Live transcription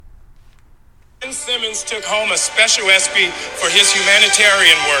Ben Simmons took home a special ESPY for his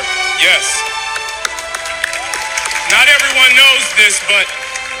humanitarian work. Yes. Not everyone knows this, but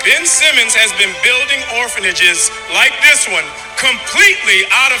Ben Simmons has been building orphanages like this one completely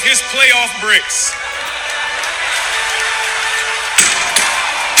out of his playoff bricks.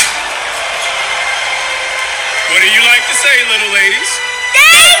 What do you like to say, little ladies?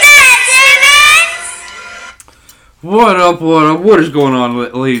 What up, What is going on,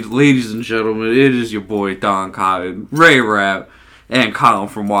 ladies and gentlemen? It is your boy, Don Cotton, Ray Rapp, and Colin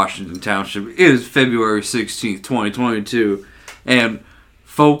from Washington Township. It is February 16th, 2022, and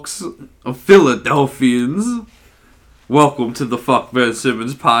folks of Philadelphians, welcome to the Fuck Ben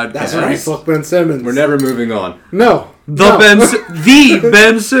Simmons podcast. That's right, fuck Ben Simmons. We're never moving on. No. The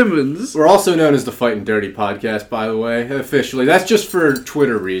Ben Simmons. We're also known as the Fightin' Dirty podcast, by the way, officially. That's just for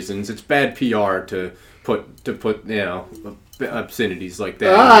Twitter reasons. It's bad PR to put obscenities like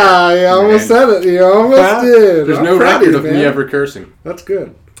that. You almost said it. You almost did. There's no record of me ever cursing. That's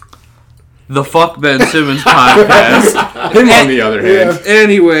good. The Fuck Ben Simmons podcast. Him on the other hand. Yeah.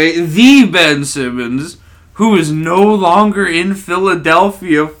 Anyway, the Ben Simmons, who is no longer in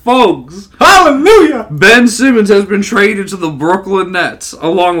Philadelphia, folks. Hallelujah! Ben Simmons has been traded to the Brooklyn Nets,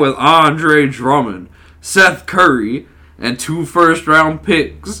 along with Andre Drummond, Seth Curry, and 2 first-round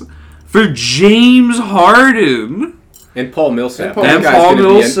picks for James Harden. And Paul Millsap. And Paul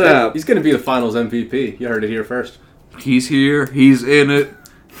Millsap. He's going to be the Finals MVP. You heard it here first. He's here. He's in it.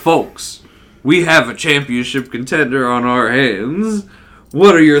 Folks, we have a championship contender on our hands.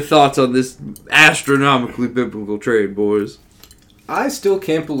 What are your thoughts on this astronomically biblical trade, boys? I still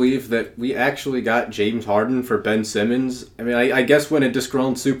can't believe that we actually got James Harden for Ben Simmons. I mean, I guess when a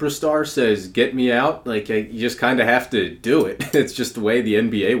disgruntled superstar says, get me out, you just kind of have to do it. It's just the way the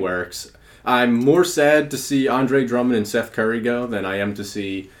NBA works. I'm more sad to see Andre Drummond and Seth Curry go than I am to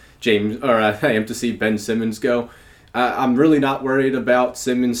see Ben Simmons go. I'm really not worried about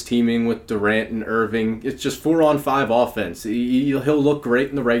Simmons teaming with Durant and Irving. It's just 4-on-5 offense. He'll look great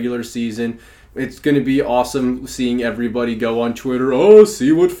in the regular season. It's going to be awesome seeing everybody go on Twitter, oh,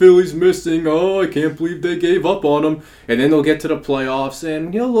 see what Philly's missing. Oh, I can't believe they gave up on him. And then they'll get to the playoffs,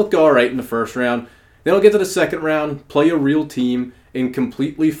 and he'll look all right in the first round. Then he'll get to the second round, play a real team, and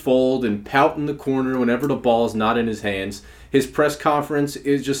completely fold and pout in the corner whenever the ball's not in his hands. His press conference,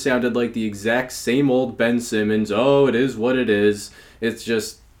 it just sounded like the exact same old Ben Simmons. Oh, it is what it is. It's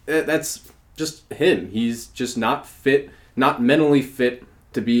just, that's just him. He's just not fit, not mentally fit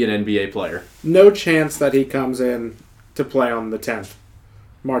to be an NBA player. No chance that he comes in to play on the 10th.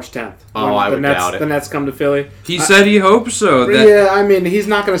 March 10th. Oh, I would doubt it. The Nets come to Philly. He said he hopes so. Yeah, I mean, he's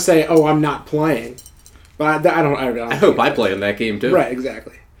not going to say, oh, I'm not playing. But I hope I play in that game, too. Right,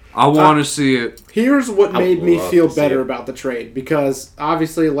 exactly. I want to see it. Here's what made me feel better about the trade. Because,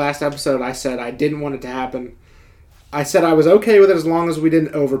 obviously, last episode I said I didn't want it to happen. I said I was okay with it as long as we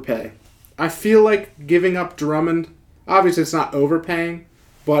didn't overpay. I feel like giving up Drummond, obviously it's not overpaying,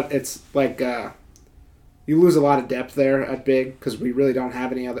 but it's like you lose a lot of depth there at big because we really don't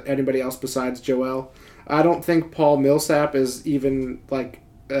have anybody else besides Joel. I don't think Paul Millsap is even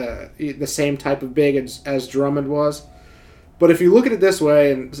the same type of big as Drummond was. But if you look at it this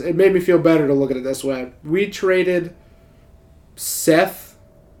way, and it made me feel better to look at it this way, we traded Seth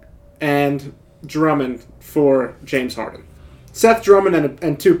and Drummond for James Harden. Seth Drummond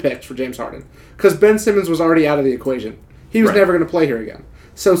and 2 picks for James Harden. Because Ben Simmons was already out of the equation. He was never going to play here again.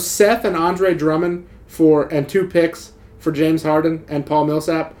 So Seth and Andre Drummond and 2 picks for James Harden and Paul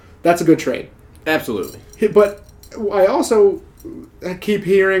Millsap, that's a good trade. Absolutely. But I also keep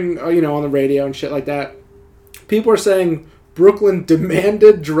hearing, on the radio and shit like that, people are saying Brooklyn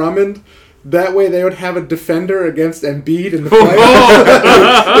demanded Drummond. That way they would have a defender against Embiid in the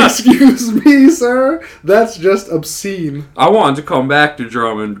playoffs. Excuse me, sir. That's just obscene. I wanted to come back to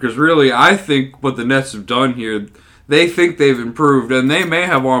Drummond because really I think what the Nets have done here, they think they've improved, and they may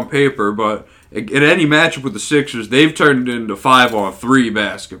have on paper, but in any matchup with the Sixers, they've turned it into 5-on-3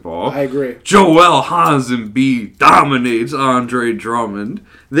 basketball. I agree. Joel Embiid dominates Andre Drummond.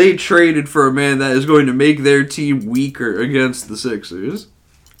 They traded for a man that is going to make their team weaker against the Sixers.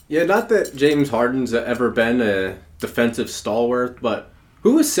 Yeah, not that James Harden's ever been a defensive stalwart, but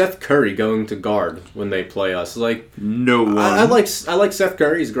who is Seth Curry going to guard when they play us? No one. I like Seth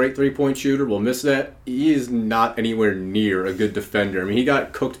Curry. He's a great 3-point shooter. We'll miss that. He is not anywhere near a good defender. I mean, he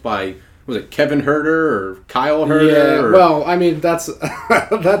got cooked by, was it Kevin Huerter or Kyle Huerter? Yeah, well, I mean, that's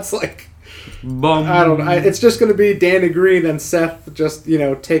like... Bum. I don't know. It's just going to be Danny Green and Seth just,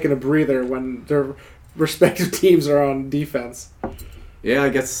 taking a breather when their respective teams are on defense. Yeah, I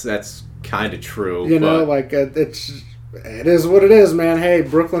guess that's kind of true. It's It is what it is, man. Hey,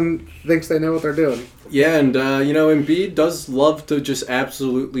 Brooklyn thinks they know what they're doing. Yeah, and, Embiid does love to just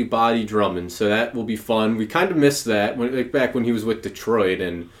absolutely body Drummond, so that will be fun. We kind of missed that back when he was with Detroit,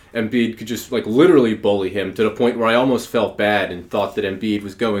 and Embiid could just, literally bully him to the point where I almost felt bad and thought that Embiid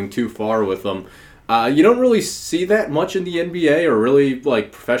was going too far with him. You don't really see that much in the NBA or really,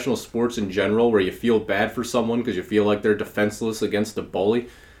 professional sports in general where you feel bad for someone because you feel like they're defenseless against a bully.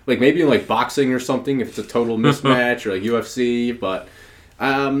 Maybe in, boxing or something if it's a total mismatch or, UFC, but...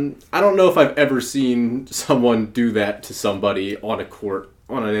 I don't know if I've ever seen someone do that to somebody on an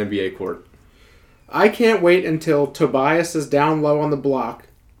NBA court. I can't wait until Tobias is down low on the block.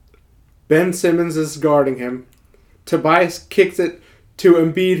 Ben Simmons is guarding him. Tobias kicks it to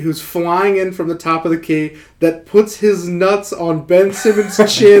Embiid, who's flying in from the top of the key, that puts his nuts on Ben Simmons'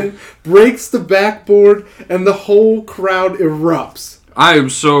 chin, breaks the backboard, and the whole crowd erupts. I am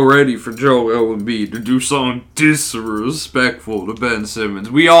so ready for Joel Embiid to do something disrespectful to Ben Simmons.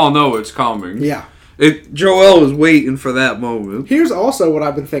 We all know it's coming. Yeah. Joel is waiting for that moment. Here's also what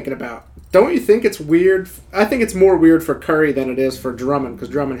I've been thinking about. Don't you think it's weird? I think it's more weird for Curry than it is for Drummond, because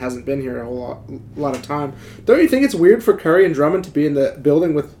Drummond hasn't been here a lot of time. Don't you think it's weird for Curry and Drummond to be in the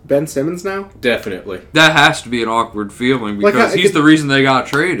building with Ben Simmons now? Definitely. That has to be an awkward feeling, because he's the reason they got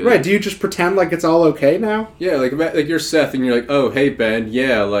traded. Right, do you just pretend like it's all okay now? Yeah, like you're Seth and you're like, oh, hey, Ben,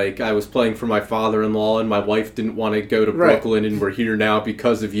 yeah, I was playing for my father-in-law and my wife didn't want to go to Brooklyn and we're here now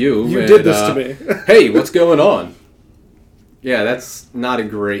because of you. You did this to me. Hey, what's going on? Yeah, that's not a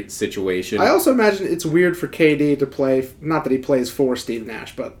great situation. I also imagine it's weird for KD to play, not that he plays for Steve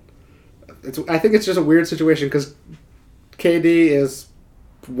Nash, but I think it's just a weird situation because KD is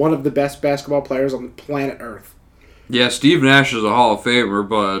one of the best basketball players on planet Earth. Yeah, Steve Nash is a Hall of Famer,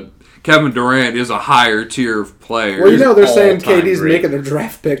 but Kevin Durant is a higher tier of player. Well, they're saying KD's making their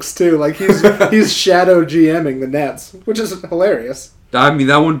draft picks too. He's shadow GMing the Nets, which is hilarious. I mean,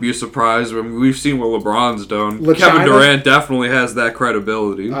 that wouldn't be a surprise. I mean, we've seen what LeBron's done. Kevin Durant definitely has that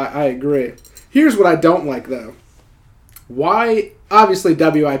credibility. I agree. Here's what I don't like, though. Why, obviously,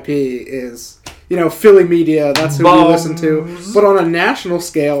 WIP is, Philly media, that's who we listen to. But on a national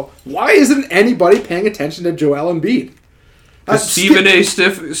scale, why isn't anybody paying attention to Joel Embiid? Stephen A.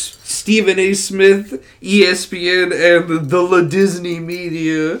 Smith, ESPN, and the La Disney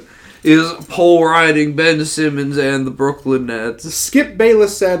media is pole riding Ben Simmons and the Brooklyn Nets. Skip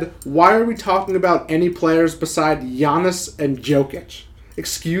Bayless said, why are we talking about any players beside Giannis and Jokic?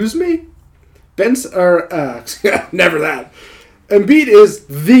 Excuse me? Never that. Embiid is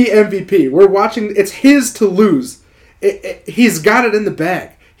the MVP. We're watching, it's his to lose. He's got it in the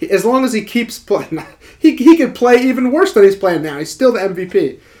bag. As long as he keeps playing. He could play even worse than he's playing now. He's still the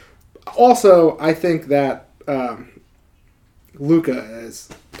MVP. Also, I think that Luka is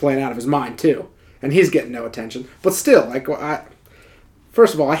playing out of his mind too, and he's getting no attention. But still,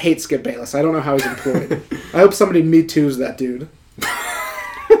 first of all, I hate Skip Bayless. I don't know how he's employed. I hope somebody Me Too's that dude.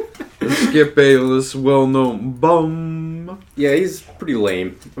 Skip Bayless, well-known bum. Yeah, he's pretty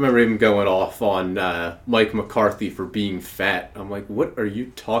lame. I remember him going off on Mike McCarthy for being fat. I'm like, what are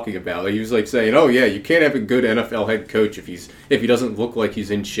you talking about? He was saying, oh yeah, you can't have a good NFL head coach if he doesn't look like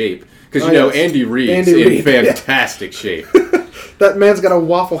he's in shape. Because Andy Reid's in fantastic shape. That man's got a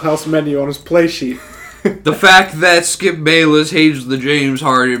Waffle House menu on his play sheet. The fact that Skip Bayless hates the James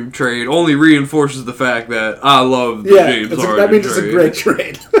Harden trade only reinforces the fact that I love the James Harden trade. That means it's a great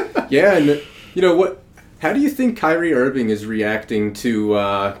trade. Yeah, and what? How do you think Kyrie Irving is reacting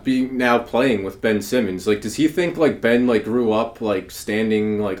to being now playing with Ben Simmons? Does he think Ben grew up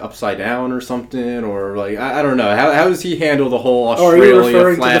standing upside down or something, or I don't know. How does he handle the whole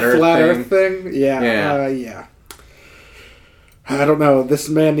Australia flat Earth thing? Yeah. I don't know. This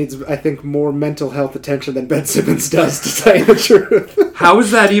man needs, I think, more mental health attention than Ben Simmons does, to tell you the truth. How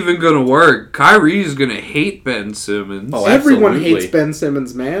is that even going to work? Kyrie's going to hate Ben Simmons. Oh, everyone hates Ben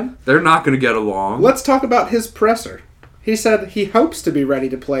Simmons, man. They're not going to get along. Let's talk about his presser. He said he hopes to be ready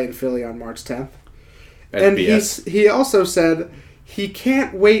to play in Philly on March 10th. And he also said he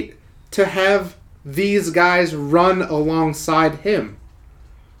can't wait to have these guys run alongside him.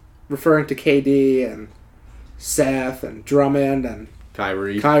 Referring to KD and Seth and Drummond and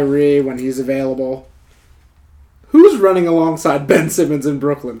Kyrie when he's available. Who's running alongside Ben Simmons in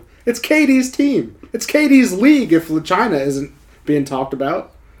Brooklyn? It's KD's team. It's KD's league if China isn't being talked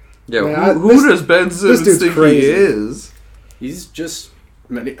about. Yeah, man, who does Ben Simmons think he is? He's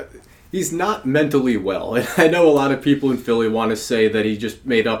not mentally well. And I know a lot of people in Philly want to say that he just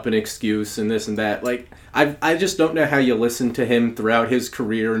made up an excuse and this and that. I just don't know how you listen to him throughout his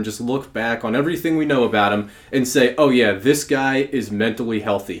career and just look back on everything we know about him and say, oh yeah, this guy is mentally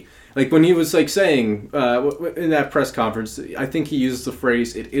healthy. Like when he was like saying in that press conference, I think he used the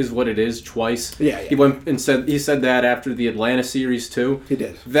phrase "it is what it is" twice. Yeah. He went and said that after the Atlanta series too. He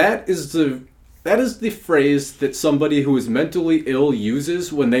did. That is the phrase that somebody who is mentally ill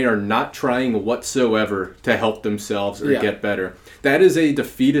uses when they are not trying whatsoever to help themselves or get better. That is a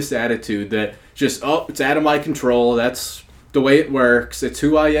defeatist attitude that just, it's out of my control. That's the way it works. It's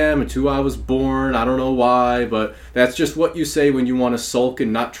who I am. It's who I was born. I don't know why, but that's just what you say when you want to sulk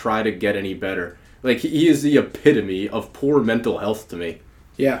and not try to get any better. Like, he is the epitome of poor mental health to me.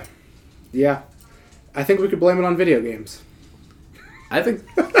 Yeah. Yeah. I think we could blame it on video games. I think...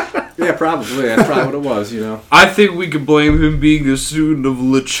 Yeah, probably. That's probably what it was, you know. I think we could blame him being a student of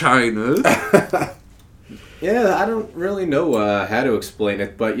La China. Yeah, I don't really know how to explain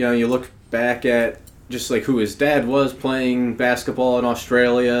it, but, you know, you look back at just, like, who his dad was playing basketball in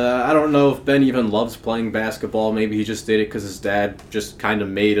Australia. I don't know if Ben even loves playing basketball. Maybe he just did it because his dad just kind of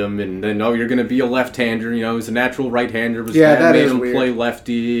made him, and then, you're going to be a left-hander. You know, he's a natural right-hander, but his dad made him play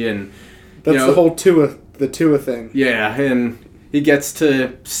lefty, and... That's the whole Tua thing. Yeah, and... He gets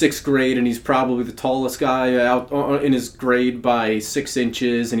to 6th grade, and he's probably the tallest guy out in his grade by 6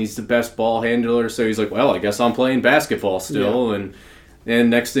 inches, and he's the best ball handler. So he's like, well, I guess I'm playing basketball still. Yeah. And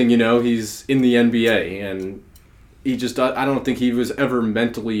next thing you know, he's in the NBA. And he just, I don't think he was ever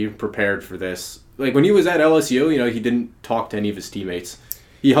mentally prepared for this. Like, when he was at LSU, you know, he didn't talk to any of his teammates.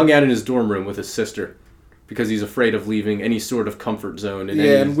 He hung out in his dorm room with his sister, because he's afraid of leaving any sort of comfort zone.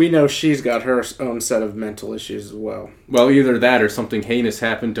 And we know she's got her own set of mental issues as well. Well, either that or something heinous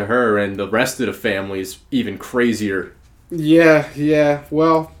happened to her, and the rest of the family is even crazier. Yeah.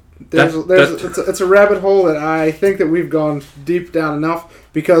 Well, it's a rabbit hole that I think that we've gone deep down enough,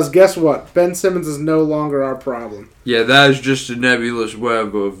 because guess what? Ben Simmons is no longer our problem. Yeah, that is just a nebulous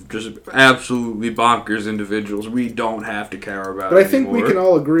web of just absolutely bonkers individuals we don't have to care about But I think anymore. we can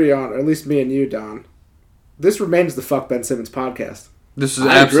all agree on, or at least me and you, Don, this remains the Fuck Ben Simmons podcast. This is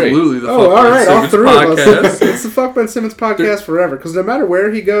absolutely the Fuck all Ben right, Simmons all three podcast. of us. It's the Fuck Ben Simmons podcast forever, because no matter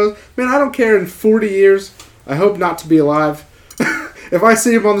where he goes, man, I don't care in 40 years. I hope not to be alive. If I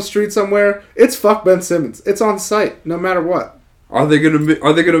see him on the street somewhere, it's Fuck Ben Simmons. It's on site, no matter what. Are they gonna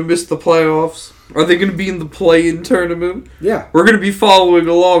miss the playoffs? Are they gonna be in the play-in tournament? Yeah. We're gonna be following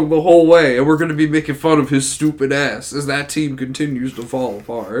along the whole way, and we're gonna be making fun of his stupid ass as that team continues to fall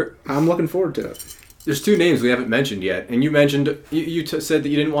apart. I'm looking forward to it. There's 2 names we haven't mentioned yet, and you mentioned you said that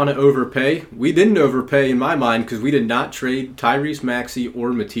you didn't want to overpay. We didn't overpay in my mind because we did not trade Tyrese Maxey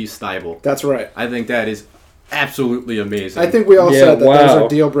or Matisse Thybulle. That's right. I think that is absolutely amazing. I think we all said that those are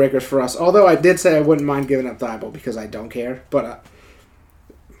deal breakers for us. Although I did say I wouldn't mind giving up Thybulle because I don't care, but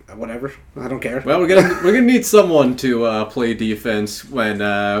whatever, I don't care. Well, we're gonna need someone to play defense when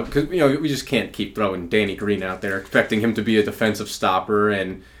because we just can't keep throwing Danny Green out there expecting him to be a defensive stopper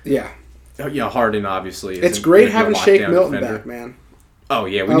and Harden obviously. It's great having Shake Milton back, man. Oh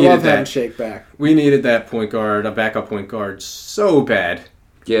yeah, I love having Shake back. We needed that point guard, a backup point guard, so bad.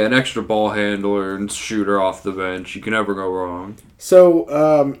 Yeah, an extra ball handler and shooter off the bench. You can never go wrong.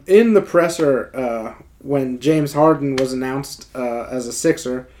 So, in the presser, when James Harden was announced as a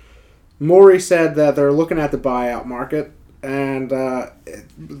Sixer, Morey said that they're looking at the buyout market, and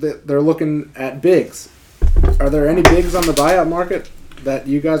they're looking at bigs. Are there any bigs on the buyout market that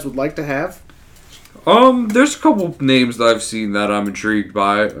you guys would like to have? There's a couple names that I've seen that I'm intrigued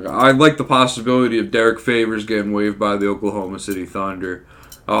by. I like the possibility of Derek Favors getting waived by the Oklahoma City Thunder.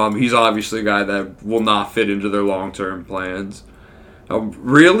 He's obviously a guy that will not fit into their long-term plans.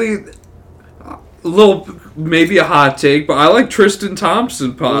 Really, maybe a hot take, but I like Tristan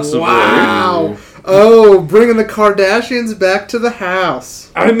Thompson possibly. Wow. Oh, bringing the Kardashians back to the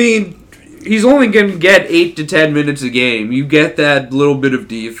house. I mean, he's only going to get 8 to 10 minutes a game. You get that little bit of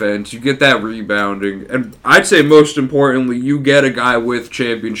defense. You get that rebounding. And I'd say most importantly, you get a guy with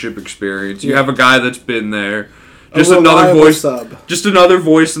championship experience. You have a guy that's been there. Just another voice. Just another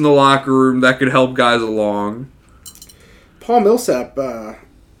voice in the locker room that could help guys along. Paul Millsap,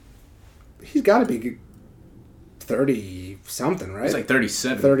 he's got to be 30-something, right? He's like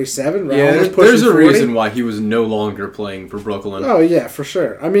 37. 37, right? Yeah, there's a reason why he was no longer playing for Brooklyn. Oh, yeah, for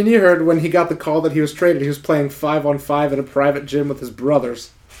sure. I mean, you heard when he got the call that he was traded, he was playing 5-on-5 at a private gym with his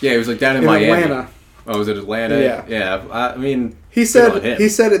brothers. Yeah, he was like down in Miami. Atlanta. Oh, was it Atlanta? Yeah. Yeah, I mean... He said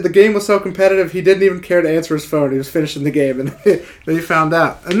the game was so competitive he didn't even care to answer his phone. He was finishing the game, and then he found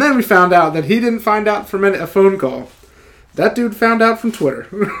out. And then we found out that he didn't find out from a phone call. That dude found out from Twitter.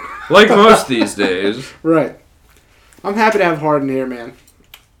 Like most these days. Right. I'm happy to have Harden here, man.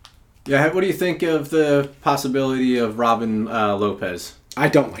 Yeah, what do you think of the possibility of Robin Lopez? I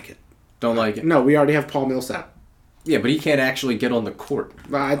don't like it. Don't like it? No, we already have Paul Millsap. Yeah, but he can't actually get on the court.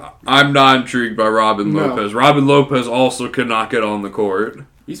 I'm not intrigued by Robin Lopez. Robin Lopez also cannot get on the court.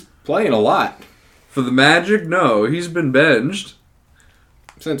 He's playing a lot. For the Magic, no. He's been benched.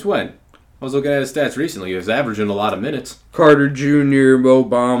 Since when? I was looking at his stats recently. He was averaging a lot of minutes. Carter Jr., Mo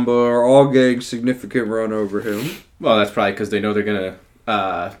Bamba are all getting significant run over him. Well, that's probably because they know they're going to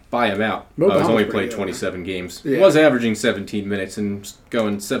buy him out. He's only played 27 games. Yeah. He was averaging 17 minutes and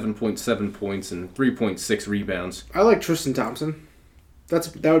going 7.7 points and 3.6 rebounds. I like Tristan Thompson.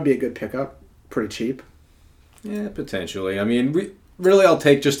 That would be a good pickup. Pretty cheap. Yeah, potentially. I mean, I'll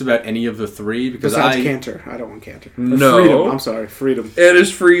take just about any of the three because Besides Cantor. I don't want Cantor. No. Freedom. I'm sorry. Freedom. And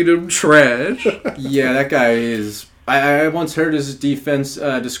his Freedom trash. Yeah, that guy is... I once heard his defense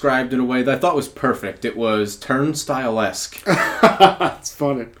described in a way that I thought was perfect. It was turnstile-esque. That's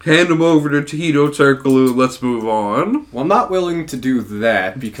funny. Hand him over to Tito Turkoglu. Let's move on. Well, I'm not willing to do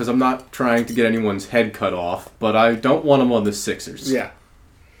that because I'm not trying to get anyone's head cut off, but I don't want him on the Sixers. Yeah.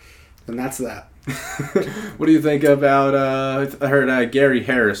 And that's that. What do you think about... I heard Gary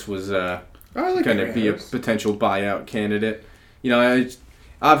Harris was going to be a potential buyout candidate. You know,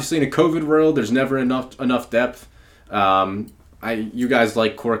 obviously in a COVID world, there's never enough depth. You guys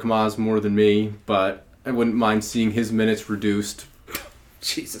like Korkmaz more than me, but I wouldn't mind seeing his minutes reduced.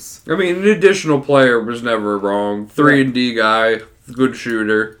 Jesus. I mean, an additional player was never wrong. 3-and-D guy, good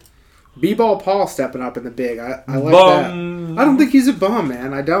shooter. B-Ball Paul stepping up in the big. I like Bum. that. I don't think he's a bum,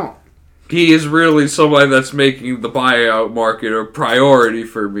 man. I don't. He is really somebody that's making the buyout market a priority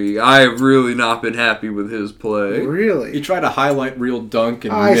for me. I have really not been happy with his play. Really? He tried to highlight real dunk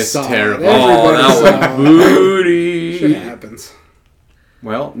and I missed saw terribly. it. Oh, that was booty. Shit happens.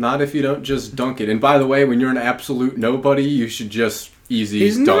 Well, not if you don't just dunk it. And by the way, when you're an absolute nobody, you should just easy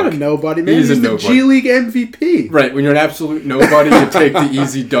He's dunk. not a nobody, man. He's He's a the nobody. G League MVP. Right, when you're an absolute nobody, you take the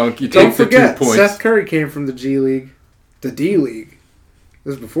easy dunk. You Don't take the forget, 2 points. Seth Curry came from the G League. The D League.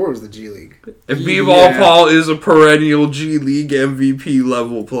 This was before it was the G League. And B-Ball Paul is a perennial G League MVP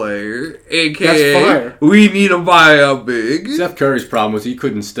level player. AKA, That's fire. We need a buyout big. Seth Curry's problem was he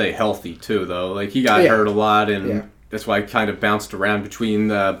couldn't stay healthy, too, though. Like, he got hurt a lot, and that's why he kind of bounced around between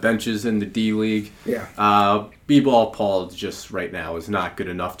the benches in the D League. Yeah. B-Ball Paul just right now is not good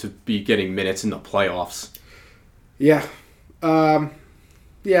enough to be getting minutes in the playoffs. Yeah.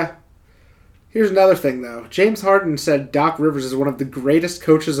 Yeah. Here's another thing, though. James Harden said Doc Rivers is one of the greatest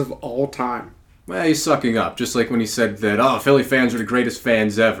coaches of all time. Well, he's sucking up, just like when he said that, Philly fans are the greatest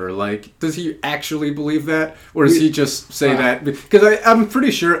fans ever. Like, does he actually believe that? Or does he just say that? Because I'm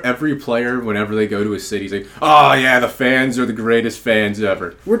pretty sure every player, whenever they go to a city, is like, oh, yeah, the fans are the greatest fans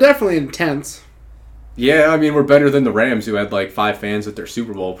ever. We're definitely intense. Yeah, I mean, we're better than the Rams, who had, like, 5 fans at their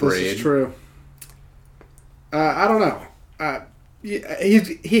Super Bowl parade. This is true. I don't know.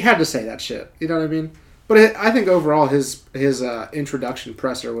 He had to say that shit. You know what I mean? But I think overall his introduction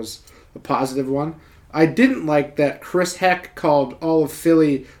presser was a positive one. I didn't like that Chris Heck called all of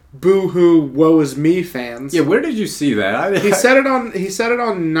Philly boo-hoo, woe is me fans. Yeah, where did you see that? He said it on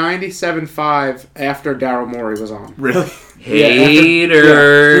 97.5 after Daryl Morey was on. Really?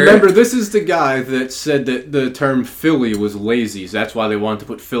 Hater. Remember, this is the guy that said that the term Philly was lazy, so that's why they wanted to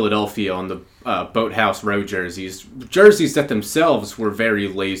put Philadelphia on the Boathouse Row jerseys. Jerseys that themselves were very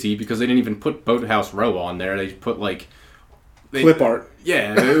lazy because they didn't even put Boathouse Row on there. They put, like... Clip art.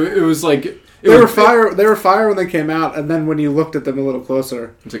 Yeah, it was like... They were fire when they came out, and then when you looked at them a little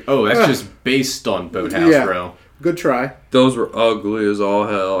closer... It's like, oh, that's just based on Boathouse Row. Good try. Those were ugly as all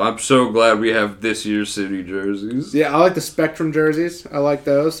hell. I'm so glad we have this year's City jerseys. Yeah, I like the Spectrum jerseys. I like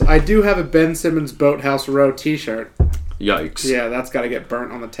those. I do have a Ben Simmons Boathouse Row t-shirt. Yikes. Yeah, that's got to get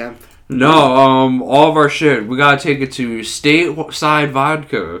burnt on the 10th. No, all of our shit, we gotta take it to Stateside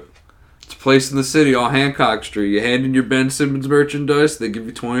Vodka. It's a place in the city on Hancock Street. You hand in your Ben Simmons merchandise, they give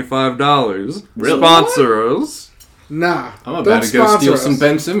you $25. Really? Sponsor us. Nah. I'm about to go steal some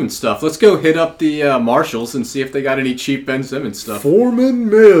Ben Simmons stuff. Let's go hit up the Marshalls and see if they got any cheap Ben Simmons stuff. Foreman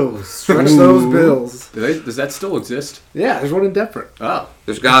Mills. Stretch those bills. Does that still exist? Yeah, there's one in Deptford. Oh.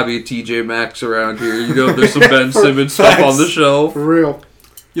 There's gotta be a TJ Maxx around here. You know, there's some Ben Simmons stuff on the shelf. For real.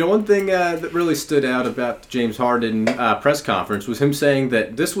 You know, one thing that really stood out about the James Harden press conference was him saying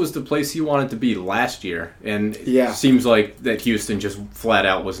that this was the place he wanted to be last year. And it seems like that Houston just flat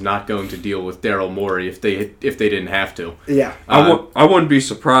out was not going to deal with Daryl Morey if they didn't have to. Yeah. I wouldn't be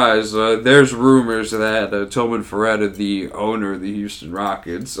surprised. There's rumors that Tillman Ferretta, the owner of the Houston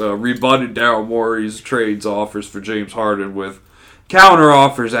Rockets, rebutted Daryl Morey's trades offers for James Harden with counter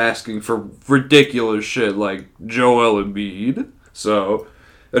offers asking for ridiculous shit like Joel Embiid. So...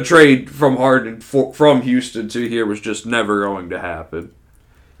 a trade from Harden from Houston to here was just never going to happen.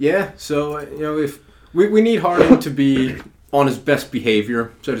 Yeah, so, you know, if We need Harden to be on his best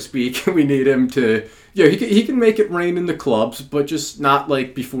behavior, so to speak. We need him to, he can make it rain in the clubs, but just not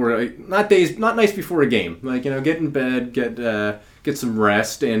like before, not nice before a game. Like, get in bed, get some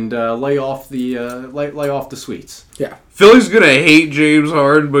rest, and lay off the sweets. Yeah. Philly's gonna hate James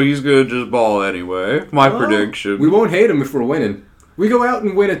Harden, but he's gonna just ball anyway. My prediction. We won't hate him if we're winning. We go out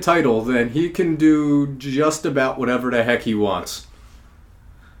and win a title, then he can do just about whatever the heck he wants.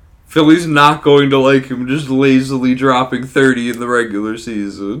 Philly's not going to like him just lazily dropping 30 in the regular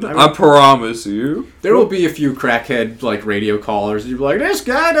season. I promise you. There will be a few crackhead radio callers. You're like, this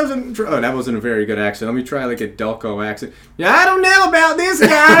guy doesn't. Oh, that wasn't a very good accent. Let me try a Delco accent. Yeah, I don't know about this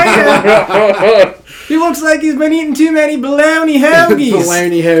guy. He looks like he's been eating too many bologna hoagies.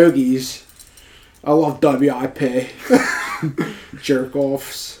 Bologna hoagies. I love WIP. Jerk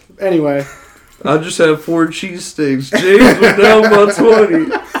offs. Anyway. I'll just have 4 cheesesteaks. James was down by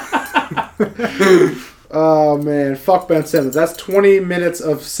 20. Oh man, fuck Ben Simmons. That's 20 minutes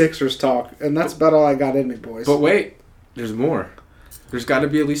of Sixers talk, and that's about all I got in me, boys. But wait, there's more. There's got to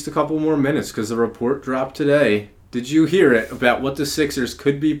be at least a couple more minutes because the report dropped today. Did you hear it about what the Sixers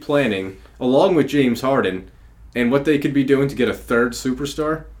could be planning, along with James Harden, and what they could be doing to get a third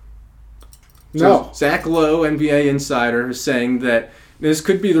superstar? No. So Zach Lowe, NBA insider, is saying that this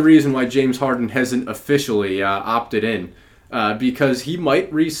could be the reason why James Harden hasn't officially opted in. Because he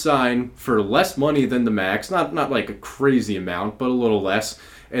might re-sign for less money than the max, not like a crazy amount, but a little less.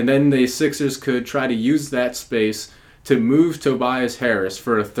 And then the Sixers could try to use that space to move Tobias Harris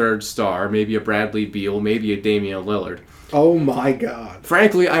for a third star, maybe a Bradley Beal, maybe a Damian Lillard. Oh my God.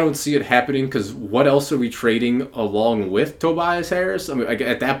 Frankly, I don't see it happening because what else are we trading along with Tobias Harris? I mean,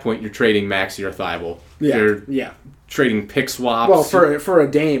 at that point, you're trading Maxey or Thibault. Yeah. Trading pick swaps. Well, for a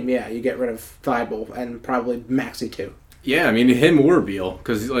Dame, yeah, you get rid of Thibault and probably Maxey too. Yeah, I mean, him or Beal,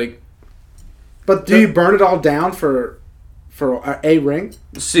 because, But do you burn it all down for a ring?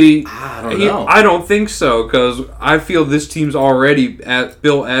 See, I don't know. I don't think so, because I feel this team's already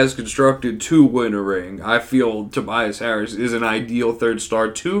built as constructed to win a ring. I feel Tobias Harris is an ideal third star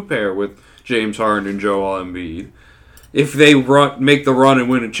to pair with James Harden and Joel Embiid. If they make the run and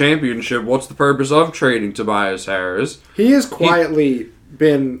win a championship, what's the purpose of trading Tobias Harris? He has quietly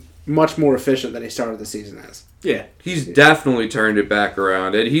been much more efficient than he started the season as. Yeah. He's definitely turned it back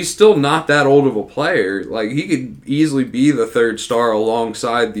around, and he's still not that old of a player. Like, he could easily be the third star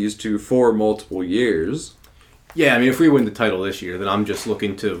alongside these two for multiple years. Yeah, I mean, if we win the title this year, then I'm just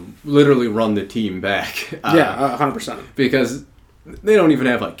looking to literally run the team back. 100%. Because they don't even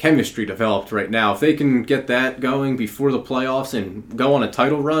have, chemistry developed right now. If they can get that going before the playoffs and go on a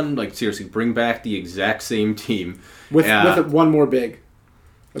title run, seriously, bring back the exact same team. With one more big.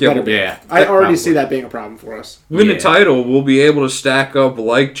 Yeah. I already see that being a problem for us. Win a title, we'll be able to stack up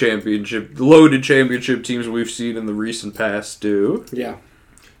loaded championship teams we've seen in the recent past do. Yeah.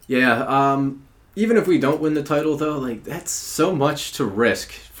 Yeah, even if we don't win the title, though, that's so much to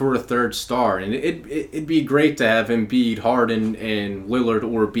risk for a third star. And it'd be great to have Embiid, Harden, and Lillard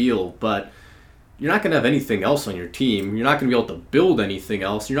or Beal, but you're not going to have anything else on your team. You're not going to be able to build anything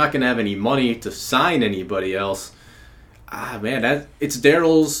else. You're not going to have any money to sign anybody else. Man, it's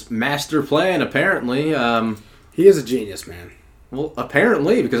Daryl's master plan, apparently. He is a genius, man. Well,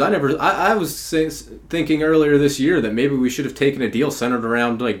 apparently, because I was thinking earlier this year that maybe we should have taken a deal centered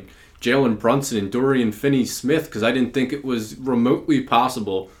around, Jalen Brunson and Dorian Finney-Smith, because I didn't think it was remotely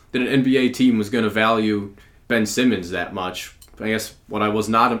possible that an NBA team was going to value Ben Simmons that much. I guess what I was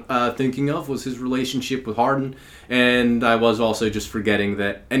not thinking of was his relationship with Harden, and I was also just forgetting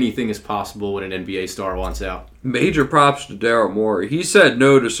that anything is possible when an NBA star wants out. Major props to Daryl Morey. He said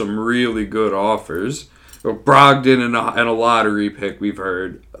no to some really good offers. Brogdon and a lottery pick, we've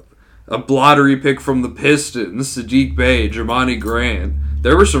heard. A lottery pick from the Pistons, Sadiq Bey, Jermani Grant.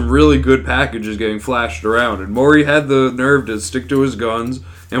 There were some really good packages getting flashed around, and Morey had the nerve to stick to his guns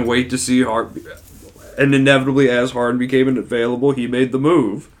and wait to see Harden. And inevitably, as Harden became available, he made the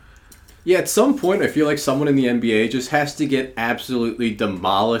move. Yeah, at some point, I feel like someone in the NBA just has to get absolutely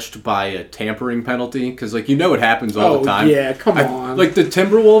demolished by a tampering penalty. Because, it happens all the time. Yeah, come on. The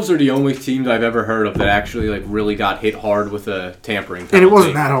Timberwolves are the only teams I've ever heard of that actually, really got hit hard with a tampering penalty. And it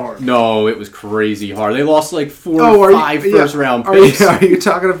wasn't that hard. No, it was crazy hard. They lost, 4 or 5 first-round picks. Are you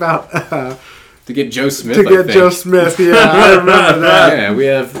talking about... To get Joe Smith, Joe Smith, yeah, I remember that. Yeah,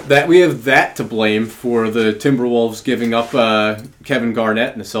 we have that to blame for the Timberwolves giving up Kevin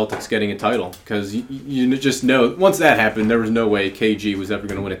Garnett and the Celtics getting a title. Because you just know, once that happened, there was no way KG was ever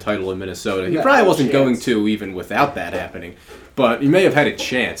going to win a title in Minnesota. He probably wasn't going to even without that happening. But he may have had a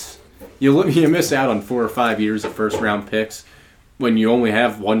chance. You miss out on 4 or 5 years of first-round picks when you only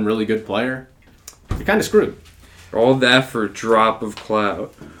have one really good player. you're kind of screwed. All that for a drop of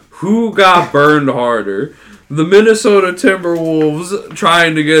clout. Who got burned harder? The Minnesota Timberwolves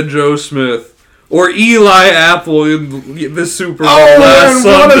trying to get Joe Smith, or Eli Apple in the Super Bowl last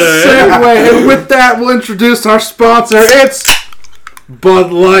Sunday? What a segue! And with that, we'll introduce our sponsor. It's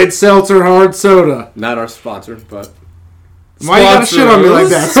Bud Light Seltzer Hard Soda. Not our sponsor, but... Why you gotta shit on me like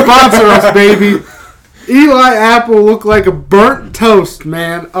that? Sponsor us, baby! Eli Apple looked like a burnt toast,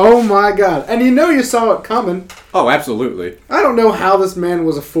 man. Oh my god. And you saw it coming. Oh, absolutely. I don't know how this man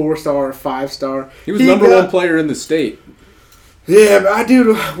was a 4-star or 5-star. He was number one player in the state. Yeah, but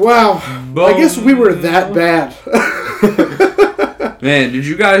wow. I guess we were that bad. Man, did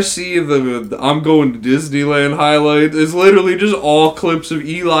you guys see the I'm going to Disneyland highlight? It's literally just all clips of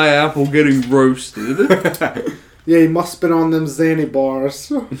Eli Apple getting roasted. Yeah, he must have been on them Zanny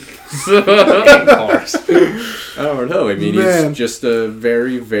bars. I don't know. I mean, he's just a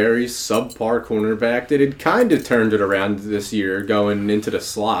very, very subpar cornerback that had kind of turned it around this year going into the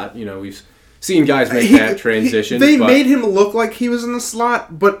slot. We've seen guys make that transition. They made him look like he was in the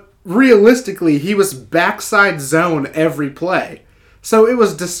slot, but realistically, he was backside zone every play. So it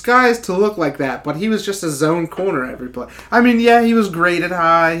was disguised to look like that, but he was just a zone corner every play. I mean, yeah, he was graded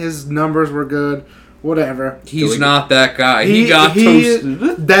high. His numbers were good. Whatever. He's not that guy. He got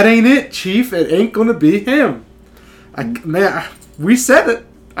toasted. That ain't it, Chief. It ain't gonna be him. Man, we said it.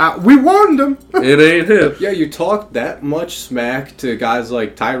 We warned him. It ain't him. Yeah, you talk that much smack to guys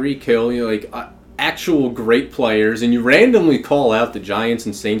like Tyreek Hill, actual great players, and you randomly call out the Giants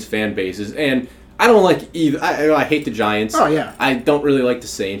and Saints fan bases, and I don't like either. I hate the Giants. Oh, yeah. I don't really like the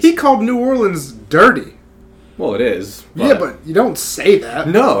Saints. He called New Orleans dirty. Well, it is. Yeah, but you don't say that.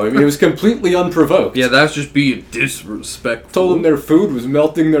 No, I mean, it was completely unprovoked. Yeah, that's just being disrespectful. Told them their food was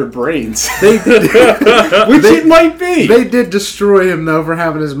melting their brains. Which it might be. They did destroy him, though, for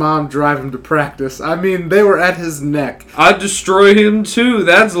having his mom drive him to practice. I mean, they were at his neck. I'd destroy him, too.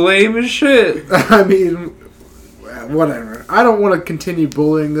 That's lame as shit. I mean, whatever. I don't want to continue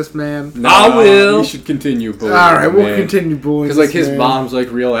bullying this man. No, I will. You should continue bullying. All right, we'll continue bullying. Because his mom's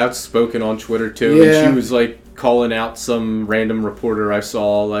real outspoken on Twitter too, yeah. And she was calling out some random reporter I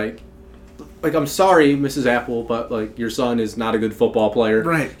saw like I'm sorry, Mrs. Apple, but your son is not a good football player.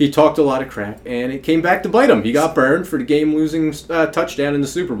 Right. He talked a lot of crap, and it came back to bite him. He got burned for the game-losing touchdown in the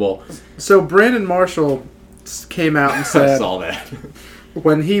Super Bowl. So Brandon Marshall came out and said, I saw that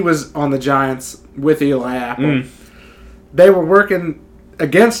when he was on the Giants with Eli Apple. They were working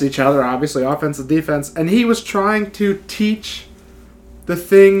against each other, obviously, offense and defense, and he was trying to teach the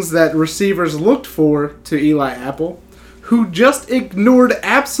things that receivers looked for to Eli Apple, who just ignored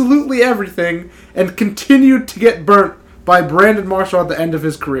absolutely everything and continued to get burnt by Brandon Marshall at the end of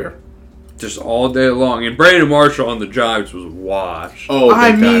his career. Just all day long. And Brandon Marshall on the Giants was washed. Oh,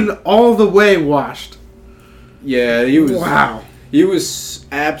 I mean, all the way washed. Yeah, he was... Wow. He was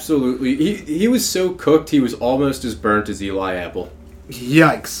absolutely... He was so cooked, he was almost as burnt as Eli Apple.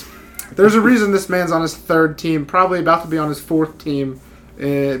 Yikes. There's a reason this man's on his third team, probably about to be on his fourth team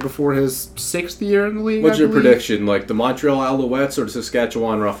before his sixth year in the league. What's your prediction? The Montreal Alouettes or the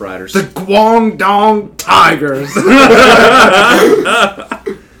Saskatchewan Roughriders? The Guangdong Tigers.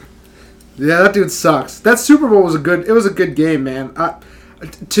 Yeah, that dude sucks. That Super Bowl was a good game, man.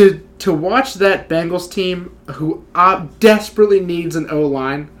 To watch that Bengals team who desperately needs an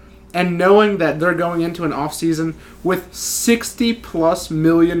O-line, and knowing that they're going into an offseason with $60+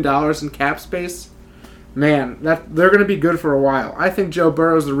 million in cap space, man, they're going to be good for a while. I think Joe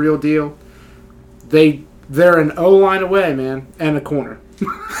Burrow's the real deal. They're an O-line away, man, and a corner.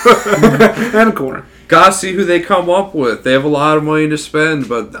 And a corner. Gotta see who they come up with. They have a lot of money to spend,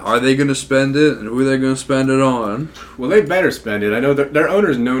 but are they going to spend it, and who are they going to spend it on? Well, they better spend it. I know their owner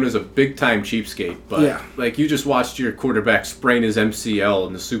is known as a big-time cheapskate, but yeah. You just watched your quarterback sprain his MCL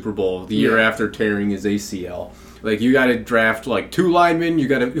in the Super Bowl the year after tearing his ACL. You got to draft 2 linemen. You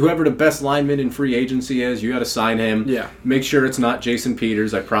got to whoever the best lineman in free agency is. You got to sign him. Yeah. Make sure it's not Jason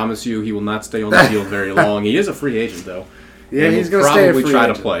Peters. I promise you, he will not stay on the field very long. He is a free agent though. Yeah, he's going to stay a free probably try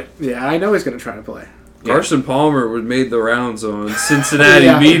agent. to play. Yeah, I know he's going to try to play. Carson Palmer made the rounds on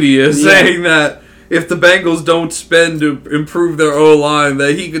Cincinnati media saying that if the Bengals don't spend to improve their O-line,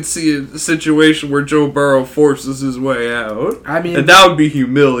 that he could see a situation where Joe Burrow forces his way out. I mean, and that would be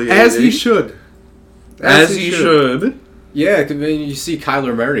humiliating. As he should. As he should. Yeah, because you see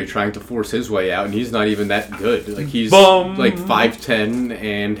Kyler Murray trying to force his way out, and he's not even that good. He's 5'10",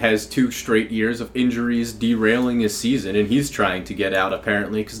 and has 2 straight years of injuries derailing his season, and he's trying to get out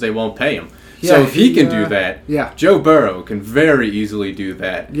apparently because they won't pay him. So if he can do that, yeah. Joe Burrow can very easily do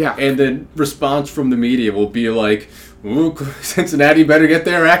that. Yeah. And the response from the media will be like, ooh, Cincinnati better get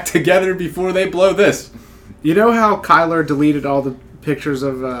their act together before they blow this. You know how Kyler deleted all the pictures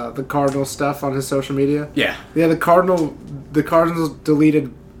of the Cardinals stuff on his social media? Yeah. Yeah, the Cardinals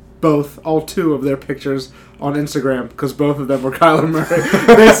deleted all 2 of their pictures on Instagram because both of them were Kyler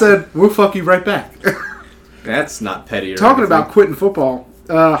Murray. They said, we'll fuck you right back. That's not petty. Talking about quitting football,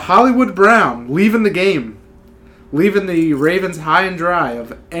 Hollywood Brown leaving the game. Leaving the Ravens high and dry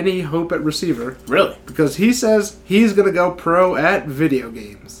of any hope at receiver. Really? Because he says he's going to go pro at video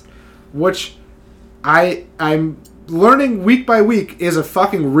games. Which I'm learning week by week is a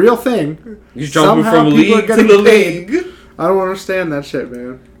fucking real thing. He's jumping Somehow from people league are to getting the paid. league. I don't understand that shit,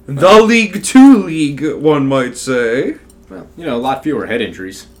 man. The league to league, one might say. Well, a lot fewer head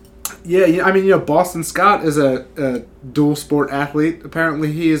injuries. Yeah, I mean, Boston Scott is a dual sport athlete.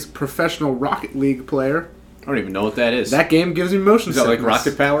 Apparently, he is a professional Rocket League player. I don't even know what that is. That game gives me motion Is that sickness. like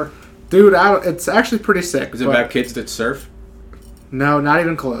rocket power? Dude, it's actually pretty sick. Is it about kids that surf? No, not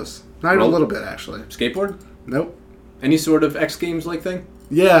even close. Not even a little bit, actually. Skateboard? Nope. Any sort of X Games-like thing?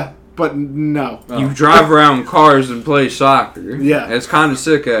 Yeah, but no. Oh. You drive around cars and play soccer. Yeah. It's kind of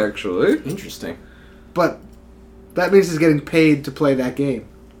sick, actually. Interesting. But that means he's getting paid to play that game.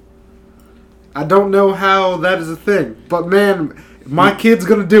 I don't know how that is a thing, but man, my kid's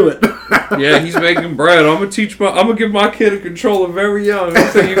gonna do it. Yeah, he's making bread. I'm gonna give my kid a controller very young,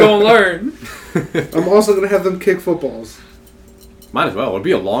 so you're gonna learn. I'm also gonna have them kick footballs. Might as well. Or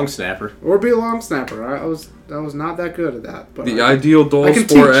be a long snapper. Or be a long snapper. I was not that good at that. But The ideal dual I can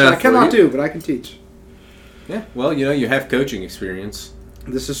sport teach. athlete. I cannot do, but I can teach. Yeah, well, you have coaching experience.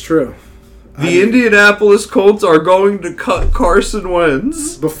 This is true. The Indianapolis Colts are going to cut Carson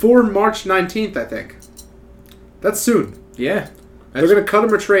Wentz. Before March 19th, I think. That's soon. Yeah. They're going to cut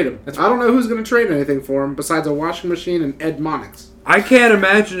him or trade him. I don't know who's going to trade anything for him besides a washing machine and Ed Monix. I can't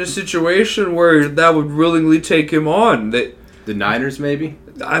imagine a situation where that would willingly take him on. The Niners, maybe?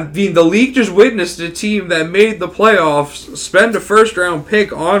 I mean, the league just witnessed a team that made the playoffs spend a first-round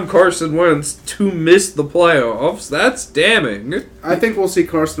pick on Carson Wentz to miss the playoffs. That's damning. I think we'll see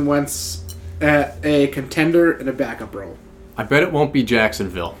Carson Wentz at a contender in a backup role. I bet it won't be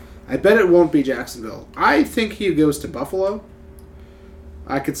Jacksonville. I bet it won't be Jacksonville. I think he goes to Buffalo.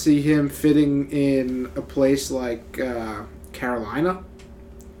 I could see him fitting in a place like Carolina,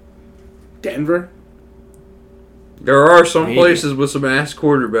 Denver. There are some Maybe. places with some ass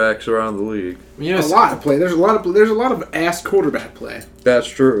quarterbacks around the league. A lot of play. There's a lot of ass quarterback play. That's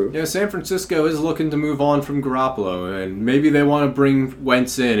true. San Francisco is looking to move on from Garoppolo, and maybe they want to bring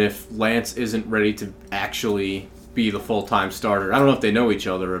Wentz in if Lance isn't ready to actually be the full-time starter. I don't know if they know each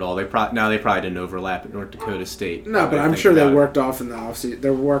other at all. They probably didn't overlap at North Dakota State. No, but I'm sure they worked off in the offseason.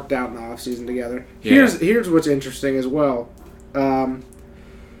 They're worked out in the offseason together. Yeah. Here's what's interesting as well.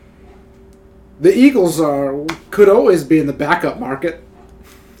 The Eagles could always be in the backup market.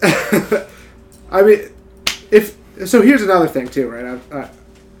 I mean, here's another thing too, right?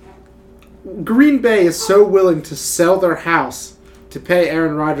 Green Bay is so willing to sell their house to pay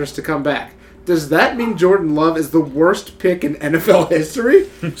Aaron Rodgers to come back. Does that mean Jordan Love is the worst pick in NFL history?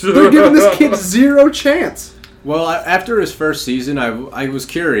 They're giving this kid zero chance. Well, after his first season, I was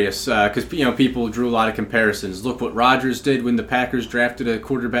curious because people drew a lot of comparisons. Look what Rodgers did when the Packers drafted a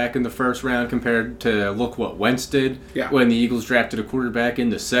quarterback in the first round compared to look what Wentz did when the Eagles drafted a quarterback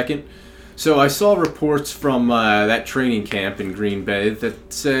in the second. So I saw reports from that training camp in Green Bay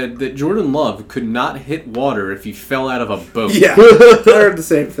that said that Jordan Love could not hit water if he fell out of a boat. Yeah, I heard the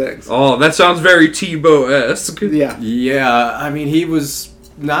same things. Oh, that sounds very Tebow-esque. Yeah. Yeah, I mean, he was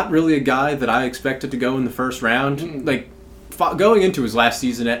not really a guy that I expected to go in the first round. Like, going into his last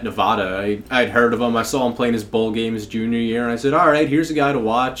season at Nevada, I'd heard of him. I saw him playing his bowl game his junior year, and I said, all right, here's a guy to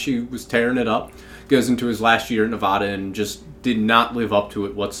watch. He was tearing it up. Goes into his last year at Nevada and just did not live up to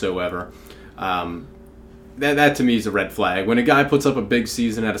it whatsoever. That to me is a red flag. When a guy puts up a big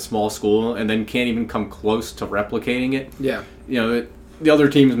season at a small school and then can't even come close to replicating it, the other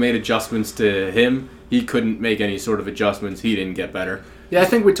teams made adjustments to him. He couldn't make any sort of adjustments. He didn't get better. Yeah, I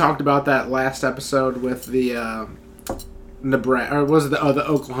think we talked about that last episode with the Nebraska, or was it the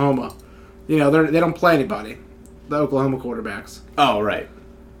Oklahoma? They don't play anybody, the Oklahoma quarterbacks. Oh, right.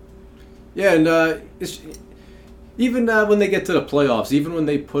 Yeah, and even when they get to the playoffs, even when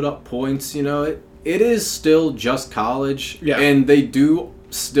they put up points, it is still just college, and they do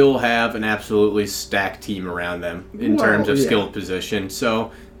still have an absolutely stacked team around them in terms of skilled position.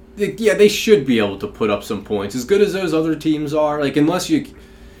 So, they should be able to put up some points. As good as those other teams are, like unless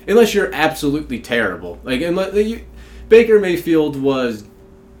you're absolutely terrible. Like Baker Mayfield was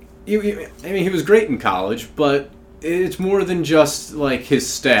he was great in college, but it's more than just like his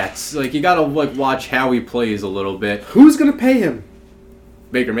stats. Like you gotta like watch how he plays a little bit. Who's gonna pay him?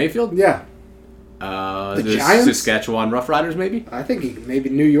 Baker Mayfield? Yeah. The Giants? Saskatchewan Roughriders, maybe? I think maybe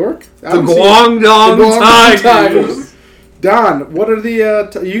New York. The Guangdong Tigers. Don, what are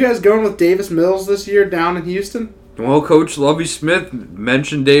the... you guys going with Davis Mills this year down in Houston? Well, Coach Lovie Smith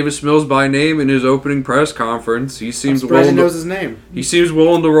mentioned Davis Mills by name in his opening press conference. He seems willing knows his name. He seems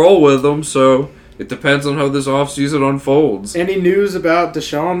willing to roll with him, so it depends on how this offseason unfolds. Any news about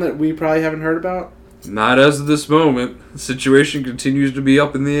Deshaun that we probably haven't heard about? Not as of this moment. The situation continues to be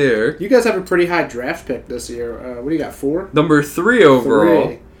up in the air. You guys have a pretty high draft pick this year. What do you got, 4? Number 3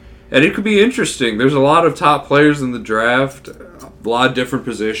 overall. And it could be interesting. There's a lot of top players in the draft, a lot of different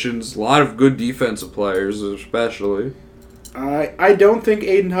positions, a lot of good defensive players especially. I don't think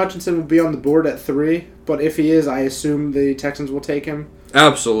Aiden Hutchinson will be on the board at 3, but if he is, I assume the Texans will take him.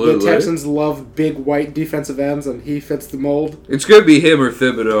 Absolutely. The Texans love big white defensive ends, and he fits the mold. It's going to be him or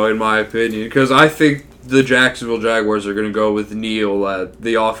Thibodeau, in my opinion, because I think the Jacksonville Jaguars are going to go with Neal at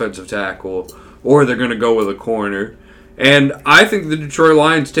the offensive tackle, or they're going to go with a corner. And I think the Detroit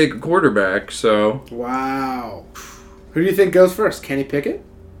Lions take a quarterback, so... Wow. Who do you think goes first? Kenny Pickett?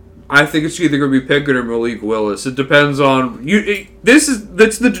 I think it's either going to be Pickett or Malik Willis. It depends on... That's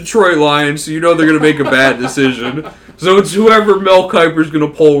the Detroit Lions, so you know they're going to make a bad decision. So it's whoever Mel Kiper's going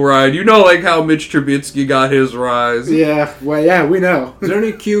to pull ride. You know like how Mitch Trubisky got his rise. Yeah, well, yeah, we know. Is there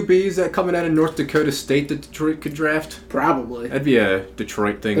any QBs that coming out of North Dakota State that Detroit could draft? Probably. That'd be a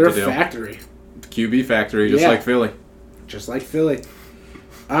Detroit thing They're to do. They're a factory. QB factory, just like Philly. Just like Philly.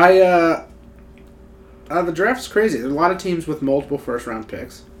 The draft's crazy. There's a lot of teams with multiple first-round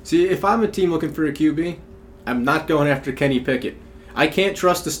picks. See, if I'm a team looking for a QB, I'm not going after Kenny Pickett. I can't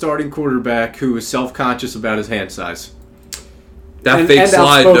trust a starting quarterback who is self-conscious about his hand size. That fake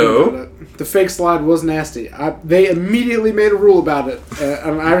slide, though. The fake slide was nasty. They immediately made a rule about it,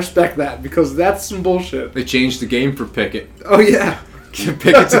 and I respect that, because that's some bullshit. They changed the game for Pickett. Oh, yeah.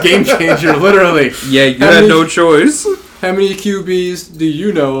 Pickett's a game changer, literally. Yeah, you had no choice. How many QBs do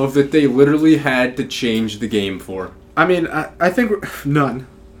you know of that they literally had to change the game for? I mean, I think none.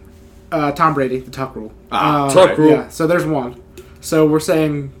 Tom Brady, the Tuck rule. Tuck rule. Yeah, so there's one. So we're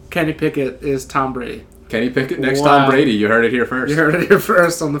saying Kenny Pickett is Tom Brady. Kenny Pickett next Tom Brady. You heard it here first. You heard it here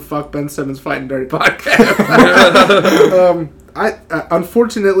first on the Fuck Ben Simmons Fighting Dirty podcast.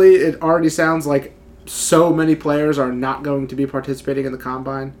 Unfortunately, it already sounds like so many players are not going to be participating in the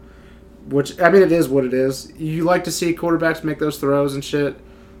combine. Which, I mean, it is what it is. You like to see quarterbacks make those throws and shit.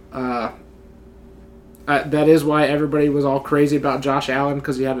 That is why everybody was all crazy about Josh Allen,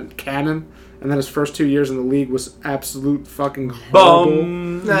 because he had a cannon, and then his first 2 years in the league was absolute fucking horrible.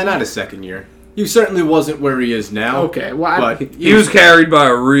 Nah, not his second year. He certainly wasn't where he is now. Okay, well, he was carried by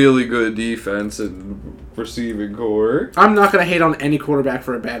a really good defense and receiving core. I'm not going to hate on any quarterback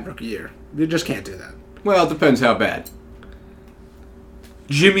for a bad rookie year. You just can't do that. Well, it depends how bad.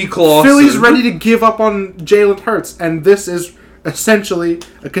 Jimmy Clausen. Philly's ready to give up on Jalen Hurts, and this is essentially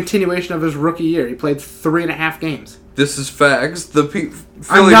a continuation of his rookie year. He played 3.5 games. This is facts.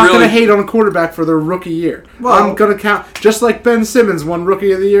 I'm not going to hate on a quarterback for their rookie year. Well, I'm going to count, just like Ben Simmons won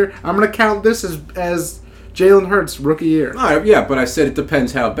Rookie of the Year, I'm going to count this as Jalen Hurts' rookie year. All right, yeah, but I said it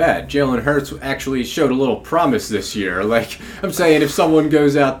depends how bad. Jalen Hurts actually showed a little promise this year. Like, I'm saying if someone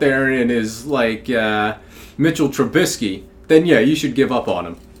goes out there and is like Mitchell Trubisky, then yeah, you should give up on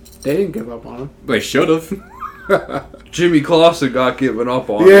him. They didn't give up on him. They should have. Jimmy Clausen got given up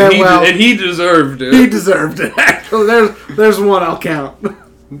on. Yeah, and he deserved it. He deserved it. Actually, there's one I'll count.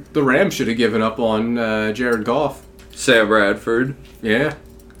 The Rams should have given up on Jared Goff. Sam Bradford. Yeah.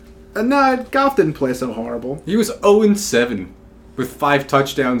 No, Goff didn't play so horrible. He was 0-7 with 5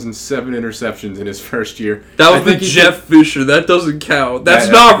 touchdowns and 7 interceptions in his first year. That was with Jeff Fisher. That doesn't count. That's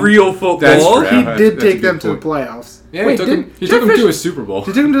not real football. He did take them to the playoffs. Yeah, he took him to a Super Bowl.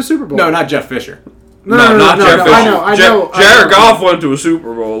 He took him to a Super Bowl. No, not Jeff Fisher. No, not Jeff Fisher. I know. Jared Goff went to a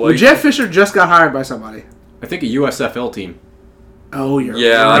Super Bowl. Well, Jeff Fisher just got hired by somebody. I think a USFL team. Oh, you're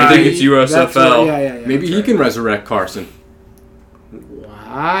right. I think it's USFL. Yeah. Maybe he can resurrect Carson.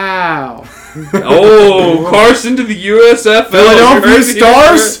 Wow. Oh, Carson to the USFL. Philadelphia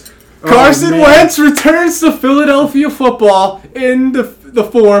Stars. Carson Wentz returns to Philadelphia football in the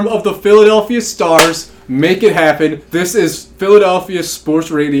form of the Philadelphia Stars. Make it happen. This is Philadelphia Sports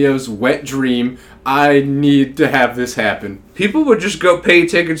Radio's wet dream. I need to have this happen. People would just go pay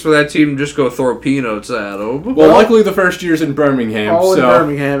tickets for that team and just go throw peanuts at them. Well, luckily the first year's in Birmingham. All in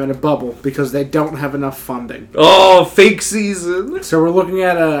Birmingham in a bubble because they don't have enough funding. Oh, fake season. So we're looking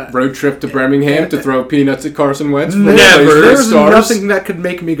at a road trip to Birmingham to throw peanuts at Carson Wentz. Never. There's nothing that could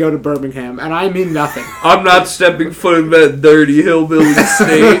make me go to Birmingham, and I mean nothing. I'm not stepping foot in that dirty hillbilly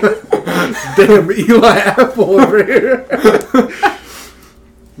state. Damn Eli Apple over here.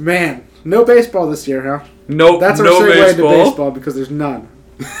 Man, no baseball this year, huh? Nope, That's our no segue baseball. to baseball because there's none.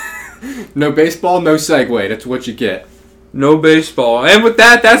 No baseball, no segue. That's what you get. No baseball. And with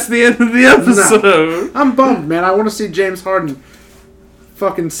that, that's the end of the episode. No. I'm bummed, man. I want to see James Harden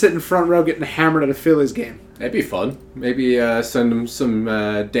fucking sit in front row getting hammered at a Phillies game. That'd be fun. Maybe send them some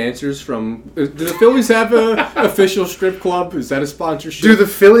dancers from... Do the Phillies have an official strip club? Is that a sponsorship? Do the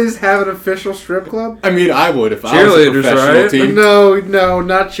Phillies have an official strip club? I mean, I would if I was a professional team. No,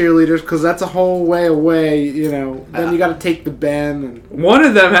 not cheerleaders, because that's a whole way away, you know. Then you got to take the Ben. And... One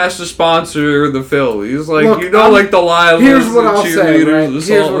of them has to sponsor the Phillies. Like, Look, like the Lions. Here's what I'll say, right?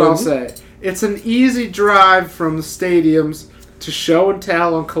 Here's what I'll say. It's an easy drive from the stadiums to Show and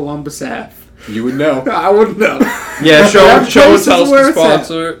Tell on Columbus Ave. You would know. I wouldn't know. Yeah, Show and Tell's the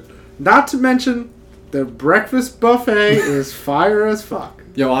sponsor. Not to mention, the breakfast buffet is fire as fuck.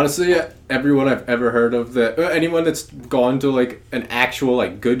 Yo, honestly, everyone I've ever heard of anyone that's gone to like an actual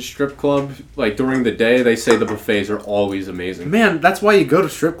like good strip club, like during the day, they say the buffets are always amazing. Man, that's why you go to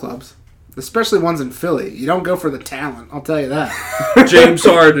strip clubs. Especially ones in Philly. You don't go for the talent, I'll tell you that. James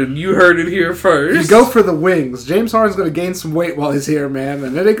Harden, you heard it here first. You go for the wings. James Harden's going to gain some weight while he's here, man,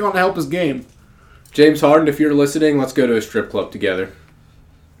 and it ain't going to help his game. James Harden, if you're listening, let's go to a strip club together.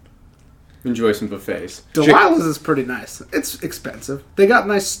 Enjoy some buffets. Delilah's is pretty nice. It's expensive. They got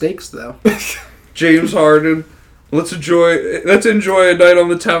nice steaks, though. James Harden, let's enjoy a night on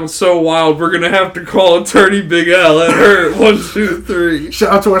the town so wild we're going to have to call attorney Big Al at her. 1, 2, 3.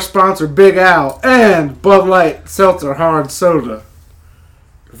 Shout out to our sponsor, Big Al, and Bud Light Seltzer Hard Soda.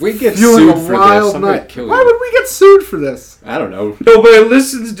 If we get sued for this, I'm going to kill you. Why would we get sued for this? I don't know. Nobody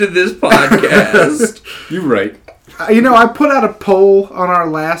listens to this podcast. You're right. You know, I put out a poll on our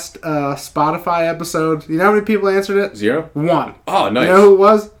last Spotify episode. You know how many people answered it? 0? 1. Oh, nice. You know who it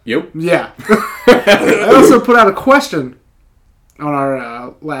was? Yep. Yeah. I also put out a question on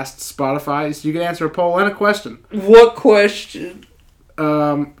our last Spotify. So you can answer a poll and a question. What question?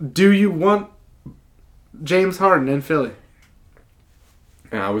 Do you want James Harden in Philly?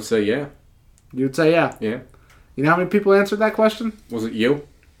 I would say yeah. You would say yeah. Yeah. You know how many people answered that question? Was it you?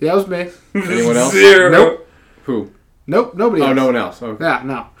 Yeah, it was me. Anyone else? 0. Nope. Who? Nope, nobody else. Oh, no one else. Okay. Yeah,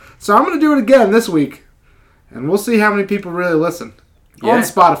 no. So I'm going to do it again this week, and we'll see how many people really listen. Yeah. On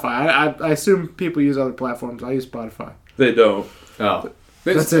Spotify. I assume people use other platforms. I use Spotify. They don't. Oh.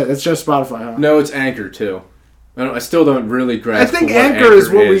 That's it. It's just Spotify, huh? No, it's Anchor, too. I still don't really grasp I think what Anchor is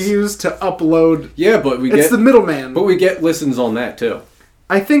what is. we use to upload. Yeah, but It's the middleman. But we get listens on that, too.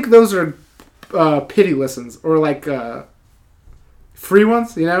 I think those are pity listens, or like free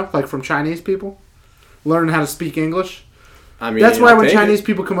ones, you know, like from Chinese people. Learning how to speak English. I mean, that's why when Chinese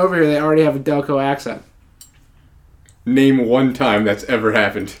people come over here, they already have a Delco accent. Name one time that's ever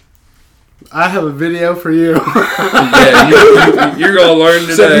happened. I have a video for you. Yeah, you're going to learn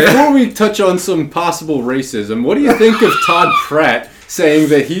today. So before we touch on some possible racism, what do you think of Todd Pratt saying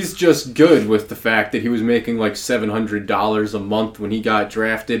that he's just good with the fact that he was making like $700 a month when he got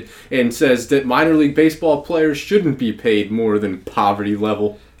drafted, and says that minor league baseball players shouldn't be paid more than poverty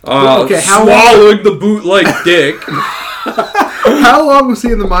level? Okay, swallowing the boot like dick. How long was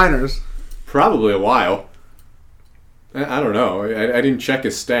he in the minors? Probably a while. I don't know. I didn't check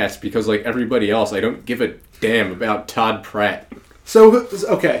his stats because, like everybody else, I don't give a damn about Todd Pratt. So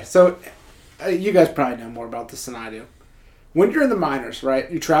you guys probably know more about this than I do. When you're in the minors,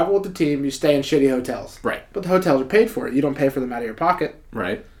 right, you travel with the team, you stay in shitty hotels. Right. But the hotels are paid for it. You don't pay for them out of your pocket.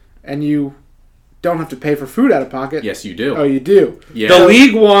 Right. And you don't have to pay for food out of pocket. Yes, you do. Oh, you do? Yeah. The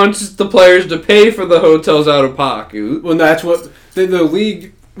league wants the players to pay for the hotels out of pocket. Well, that's what the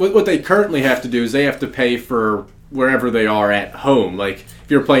league... What they currently have to do is they have to pay for wherever they are at home. Like, if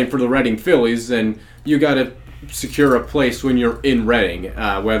you're playing for the Reading Phillies, then you got to secure a place when you're in Reading,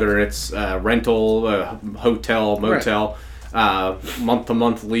 whether it's rental, hotel, motel,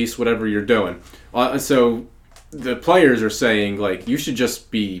 month-to-month lease, whatever you're doing. So the players are saying, like, you should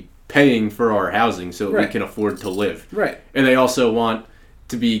just be paying for our housing so that we can afford to live. Right. And they also want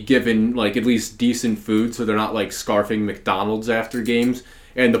to be given, like, at least decent food so they're not, like, scarfing McDonald's after games.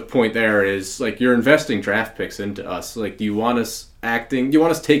 And the point there is, like, you're investing draft picks into us. Like, do you want us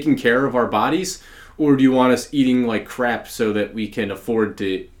taking care of our bodies? Or do you want us eating like crap so that we can afford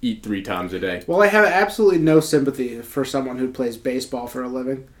to eat 3 times a day? Well, I have absolutely no sympathy for someone who plays baseball for a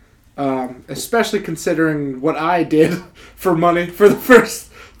living. Especially considering what I did for money for the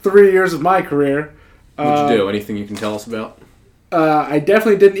first 3 years of my career. What'd you do? Anything you can tell us about? I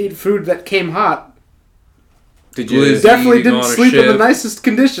definitely didn't eat food that came hot. Did you? Definitely didn't sleep in the nicest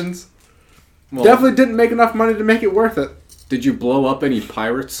conditions. Well, definitely didn't make enough money to make it worth it. Did you blow up any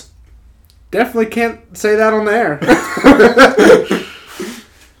pirates? Definitely can't say that on the air.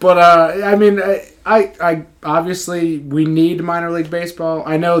 But I mean, I obviously we need minor league baseball.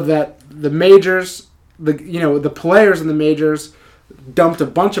 I know that the majors, the players in the majors, dumped a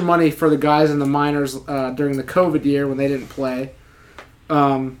bunch of money for the guys in the minors during the COVID year when they didn't play.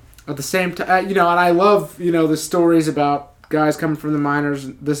 At the same time, and I love the stories about guys coming from the minors,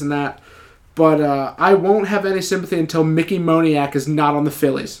 this and that. But I won't have any sympathy until Mickey Moniak is not on the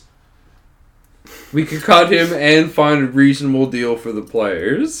Phillies. We could cut him and find a reasonable deal for the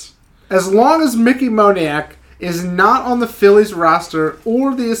players. As long as Mickey Moniak is not on the Phillies roster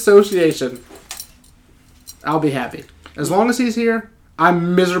or the association, I'll be happy. As long as he's here,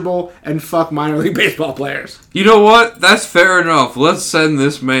 I'm miserable and fuck minor league baseball players. You know what? That's fair enough. Let's send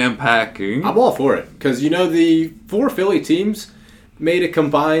this man packing. I'm all for it. Because, the 4 Philly teams made a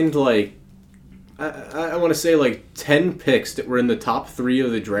combined, I want to say 10 picks that were in the top 3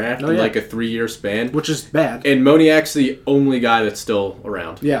 of the draft in a 3-year span. Which is bad. And Moniak's the only guy that's still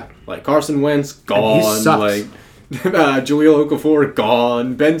around. Yeah. Carson Wentz, gone. And he sucks. Julio Okafor,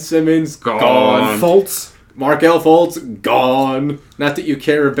 gone. Ben Simmons, gone. Fultz. Markel Fultz, gone. Not that you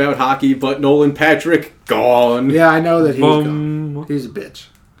care about hockey, but Nolan Patrick, gone. Yeah, I know that he's gone. He's a bitch.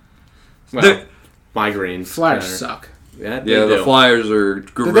 Well, migraines. Flyers suck. Yeah, the Flyers are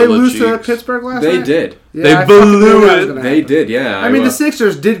gorilla Did they lose cheeks. to Pittsburgh last night? They did. Yeah, they blew it. They did, yeah. I mean, the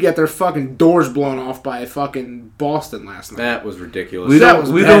Sixers did get their fucking doors blown off by fucking Boston last night. That was ridiculous. We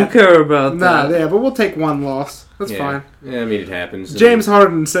don't care about that. Nah, yeah, but we'll take one loss. That's fine. Yeah, I mean, it happens. James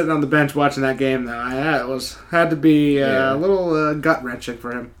Harden sitting on the bench watching that game, though, had to be a little gut-wrenching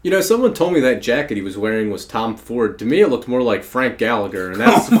for him. Someone told me that jacket he was wearing was Tom Ford. To me, it looked more like Frank Gallagher, and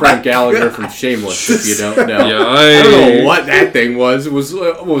that's Frank Gallagher from Shameless, if you don't know. Yeah, I don't know what that thing was. It was,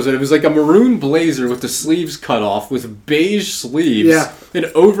 what was it? It was like a maroon blazer with the sleeves cut off, with beige sleeves, an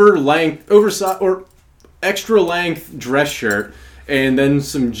oversized or extra-length dress shirt, and then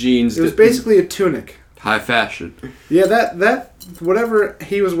some jeans. It was basically a tunic. High fashion. Yeah, that whatever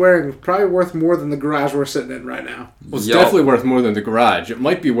he was wearing was probably worth more than the garage we're sitting in right now. Well, it's definitely worth more than the garage. It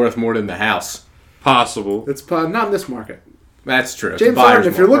might be worth more than the house. Possible. It's not in this market. That's true. James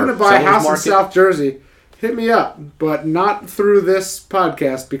Harden, if you're looking to buy a house in South Jersey, hit me up, but not through this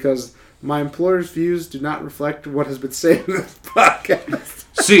podcast because my employer's views do not reflect what has been said in this podcast.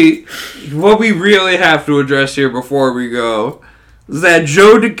 See, what we really have to address here before we go is that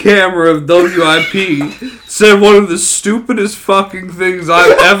Joe DeCamera of WIP said one of the stupidest fucking things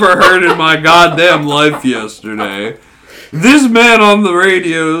I've ever heard in my goddamn life yesterday. This man on the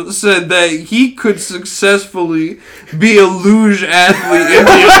radio said that he could successfully be a luge athlete in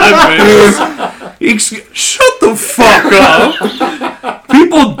the Olympics. Shut the fuck up.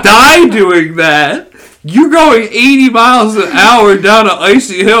 People die doing that. You're going 80 miles an hour down an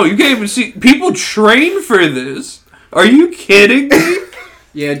icy hill. You can't even see. People train for this. Are you kidding me?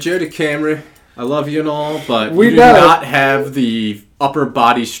 Yeah, Joe DeCamera, I love you and all, but we do not have the upper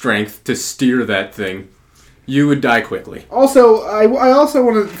body strength to steer that thing. You would die quickly. Also, I also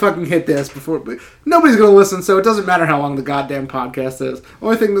want to fucking hit this before... Nobody's going to listen, so it doesn't matter how long the goddamn podcast is. The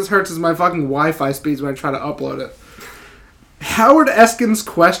only thing this hurts is my fucking Wi-Fi speeds when I try to upload it. Howard Eskin's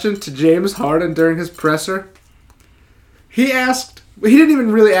question to James Harden during his presser, he didn't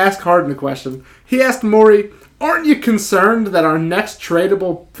even really ask Harden a question. He asked Morey, aren't you concerned that our next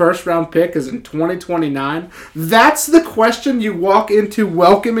tradable first-round pick is in 2029? That's the question you walk into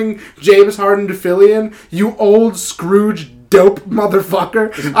welcoming James Harden to Philly in, you old Scrooge dope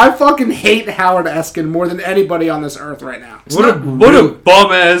motherfucker. I fucking hate Howard Eskin more than anybody on this earth right now. What a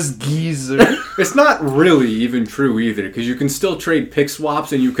bum-ass geezer. It's not really even true either, because you can still trade pick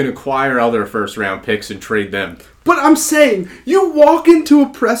swaps and you can acquire other first-round picks and trade them. But I'm saying, you walk into a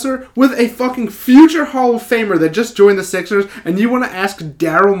presser with a fucking future Hall of Famer that just joined the Sixers, and you want to ask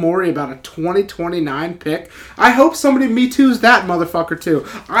Daryl Morey about a 2029 pick? I hope somebody Me Too's that motherfucker too.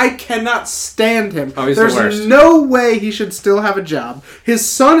 I cannot stand him. Oh, he's There's the worst. no way he should still have a job. His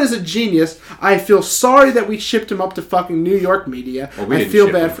son is a genius. I feel sorry that we shipped him up to fucking New York media. Well, we I didn't feel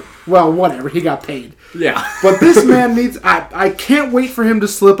ship bad him. for... Well, whatever. He got paid. Yeah. But this man needs... I can't wait for him to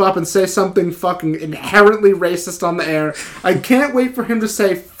slip up and say something fucking inherently racist on the air. I can't wait for him to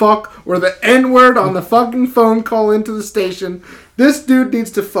say fuck or the N-word on the fucking phone call into the station. This dude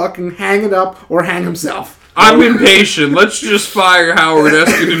needs to fucking hang it up or hang himself. I'm impatient. Let's just fire Howard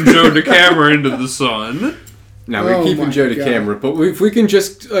Eskin and Joe DeCamera into the sun. Now, we're keeping Joe DeCamera, but if we can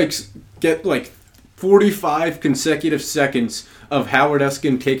just get 45 consecutive seconds of Howard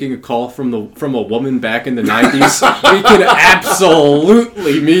Eskin taking a call from a woman back in the 90s, we can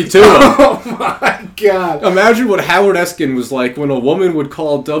absolutely Me Too him. Oh my God. Imagine what Howard Eskin was like when a woman would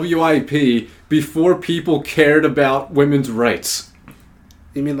call WIP before people cared about women's rights.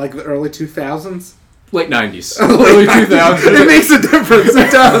 You mean like the early 2000s? Late 90s. Early 2000s. It makes a difference.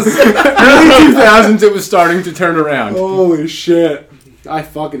 It does. Early 2000s, it was starting to turn around. Holy shit. I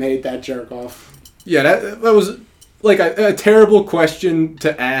fucking hate that jerk off. Yeah, that was like a terrible question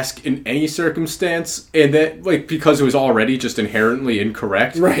to ask in any circumstance, and that because it was already just inherently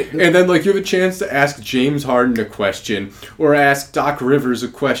incorrect. Right. And then you have a chance to ask James Harden a question, or ask Doc Rivers a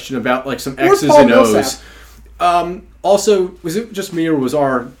question about some X's and O's. Also, was it just me, or was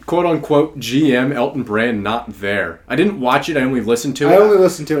our quote-unquote GM Elton Brand not there? I didn't watch it, I only listened to it. I only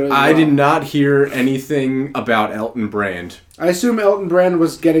listened to it as well. I did not hear anything about Elton Brand. I assume Elton Brand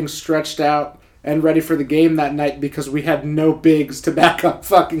was getting stretched out and ready for the game that night because we had no bigs to back up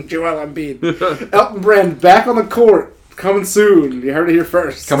fucking Joel Embiid. Elton Brand back on the court. Coming soon. You heard it here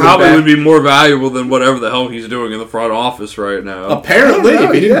first. Probably would be more valuable than whatever the hell he's doing in the front office right now. Apparently,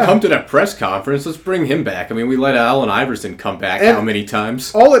 if he didn't come to that press conference, let's bring him back. I mean, we let Allen Iverson come back how many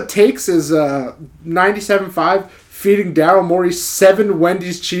times? All it takes is 97.5 feeding Daryl Morey 7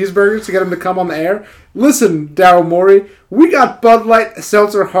 Wendy's cheeseburgers to get him to come on the air. Listen, Daryl Morey, we got Bud Light,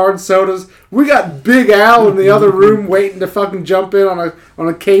 Seltzer, hard sodas. We got Big Al in the other room waiting to fucking jump in on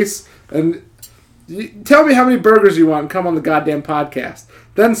a case and... Tell me how many burgers you want and come on the goddamn podcast.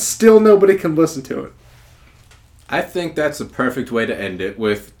 Then still nobody can listen to it. I think that's the perfect way to end it,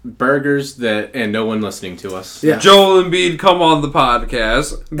 with burgers and no one listening to us. Yeah. Joel Embiid, come on the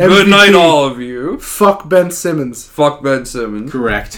podcast. MVP. Good night, all of you. Fuck Ben Simmons. Fuck Ben Simmons. Correct.